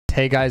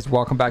Hey guys,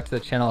 welcome back to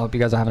the channel. I hope you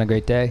guys are having a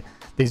great day.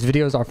 These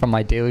videos are from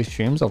my daily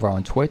streams over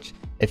on Twitch.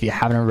 If you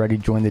haven't already,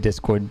 join the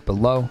Discord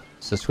below,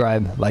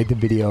 subscribe, like the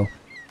video,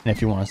 and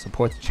if you want to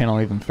support the channel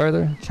even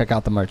further, check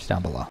out the merch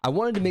down below. I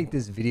wanted to make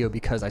this video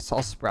because I saw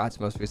Sprat's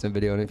most recent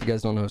video, and if you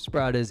guys don't know who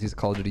Sprat is, he's a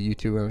Call of Duty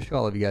YouTuber. I'm sure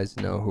all of you guys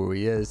know who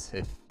he is.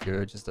 If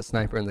you're just a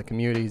sniper in the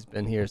community, he's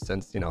been here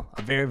since,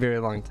 a very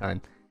long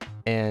time.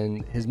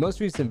 And his most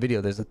recent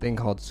video, there's a thing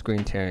called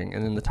screen tearing,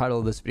 and in the title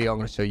of this video I'm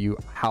going to show you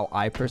how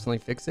I personally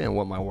fix it and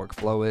what my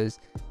workflow is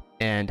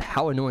and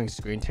how annoying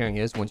screen tearing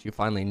is once you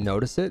finally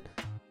notice it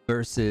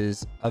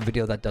versus a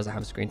video that doesn't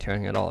have screen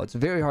tearing at all. It's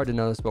very hard to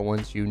notice, but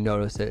once you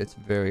notice it, it's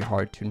very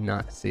hard to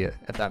not see it,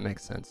 if that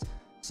makes sense.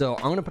 So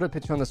I'm going to put a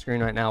picture on the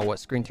screen right now what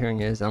screen tearing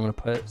is. I'm going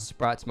to put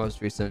Sprat's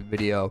most recent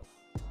video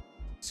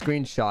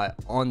screenshot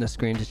on the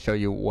screen to show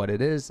you what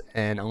it is,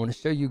 and I'm going to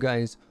show you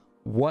guys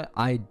what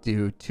I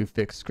do to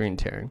fix screen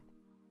tearing.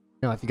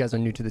 Now, if you guys are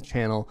new to the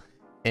channel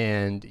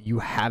and you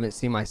haven't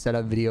seen my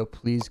setup video,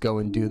 please go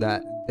and do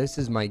that. This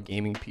is my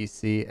gaming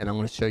PC, and I'm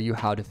going to show you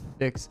how to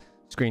fix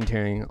screen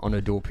tearing on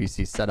a dual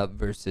PC setup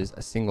versus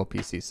a single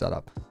PC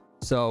setup.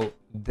 So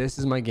this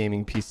is my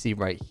gaming PC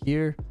right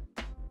here,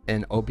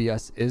 and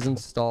OBS is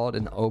installed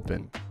and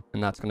open,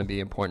 and that's going to be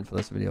important for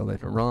this video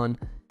later on.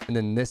 And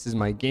then this is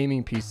my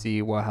gaming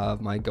PC where I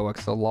have my Go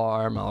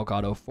XLR, my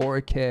Elgato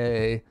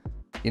 4K,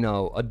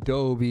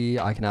 Adobe.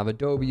 I can have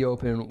Adobe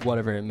open,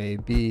 whatever it may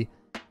be,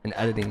 and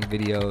editing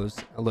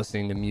videos,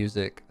 listening to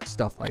music,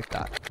 stuff like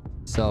that.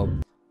 So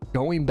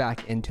going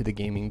back into the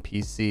gaming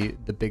PC,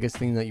 the biggest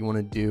thing that you want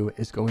to do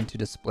is go into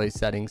display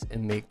settings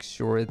and make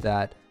sure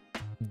that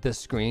the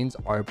screens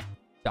are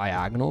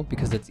diagonal,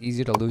 because it's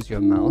easy to lose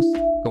your mouse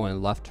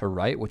going left to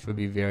right, which would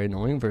be very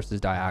annoying, versus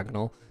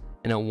diagonal,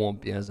 and it won't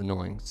be as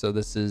annoying. So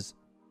this is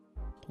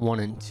 1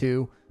 and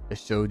 2. It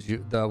showed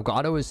you the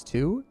Elgato is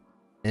 2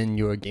 and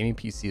your gaming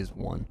PC is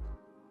 1.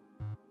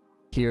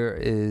 Here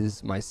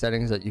is my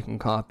settings that you can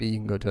copy. You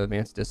can go to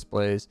advanced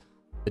displays,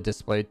 the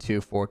display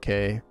to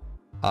 4K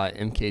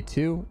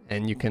MK2,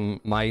 and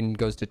mine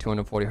goes to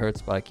 240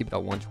 hertz, but I keep it at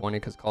 120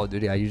 because Call of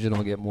Duty I usually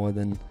don't get more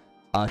than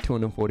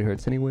 240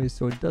 hertz anyways,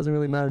 so it doesn't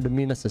really matter to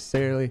me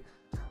necessarily.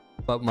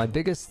 But my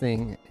biggest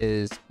thing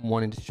is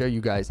wanting to show you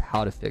guys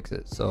how to fix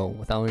it. So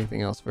without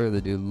anything else further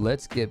ado,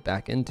 let's get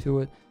back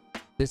into it.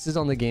 This is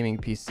on the gaming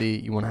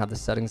PC. You want to have the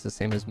settings the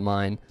same as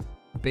mine.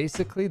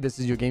 Basically, this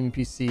is your gaming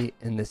PC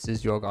and this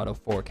is your Elgato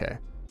 4K,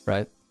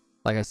 right?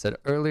 Like I said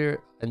earlier,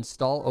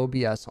 install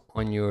OBS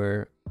on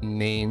your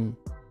main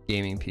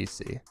gaming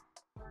PC.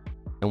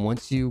 And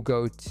once you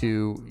go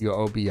to your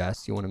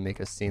OBS, you want to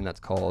make a scene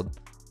that's called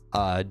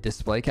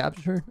display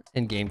capture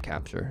and game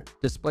capture.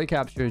 Display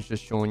capture is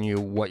just showing you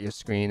what your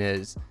screen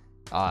is.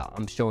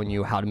 I'm showing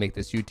you how to make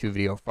this YouTube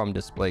video from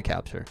display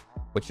capture,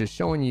 which is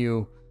showing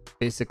you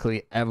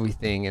basically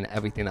everything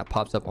that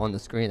pops up on the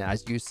screen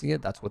as you see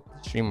it. That's what the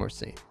streamer will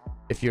see.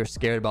 If you're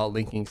scared about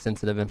linking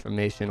sensitive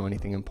information or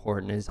anything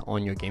important is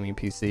on your gaming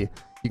PC,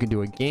 you can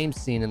do a game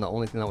scene and the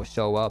only thing that will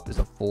show up is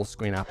a full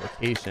screen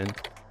application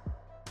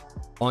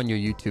on your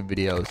YouTube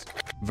videos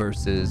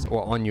versus,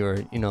 or on your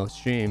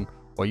stream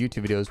or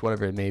YouTube videos,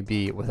 whatever it may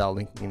be, without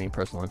linking any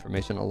personal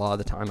information. A lot of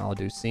the time I'll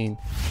do scene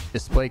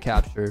display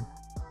capture,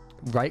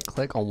 right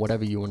click on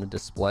whatever you want to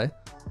display,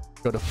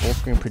 go to full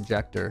screen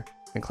projector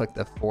and click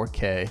the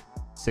 4K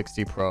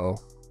 60 Pro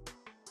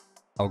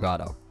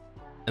Elgato.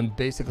 And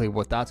basically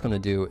what that's going to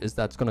do is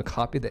that's going to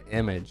copy the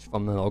image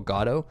from the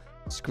Elgato,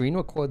 screen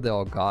record the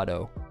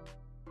Elgato,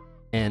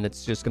 and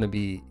it's just going to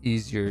be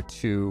easier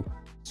to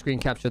screen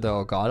capture the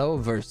Elgato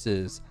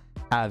versus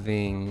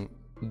having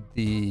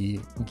the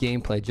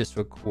gameplay just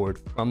record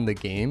from the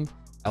game,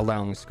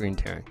 allowing screen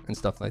tearing and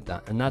stuff like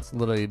that. And that's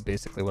literally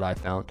basically what I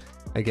found.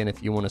 Again,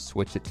 if you want to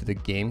switch it to the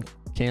game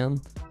cam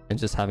and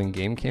just having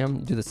game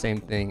cam, do the same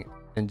thing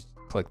and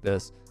click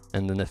this,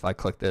 and then if I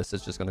click this,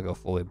 it's just going to go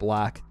fully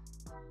black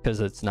because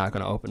it's not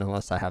going to open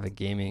unless I have a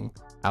gaming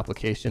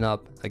application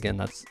up. Again,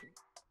 that's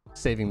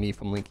saving me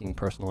from linking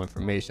personal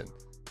information.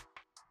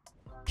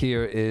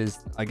 Here is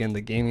again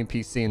the gaming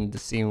PC and the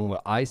scene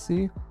what I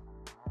see,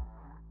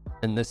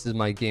 and this is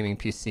my gaming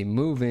PC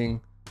moving,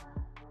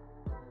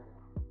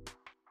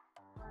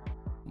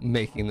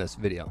 making this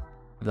video,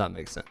 if that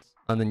makes sense.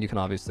 And then you can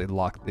obviously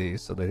lock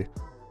these so they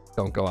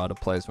don't go out of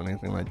place or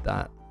anything like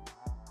that.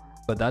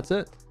 But that's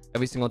it.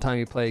 Every single time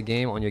you play a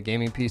game on your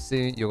gaming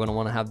PC, you're going to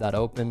want to have that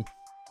open,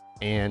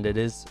 and it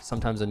is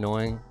sometimes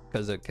annoying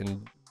because it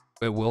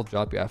will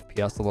drop your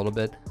FPS a little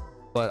bit,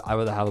 but I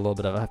rather have a little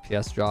bit of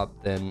FPS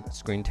drop than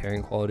screen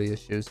tearing quality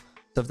issues.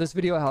 So if this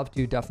video helped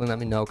you, definitely let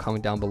me know,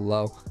 comment down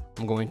below.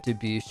 I'm going to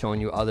be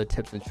showing you other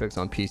tips and tricks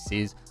on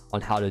PCs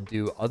on how to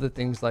do other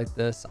things like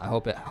this. I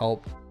hope it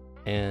helped,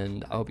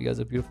 and I hope you guys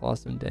have a beautiful,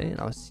 awesome day, and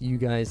I'll see you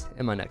guys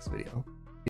in my next video.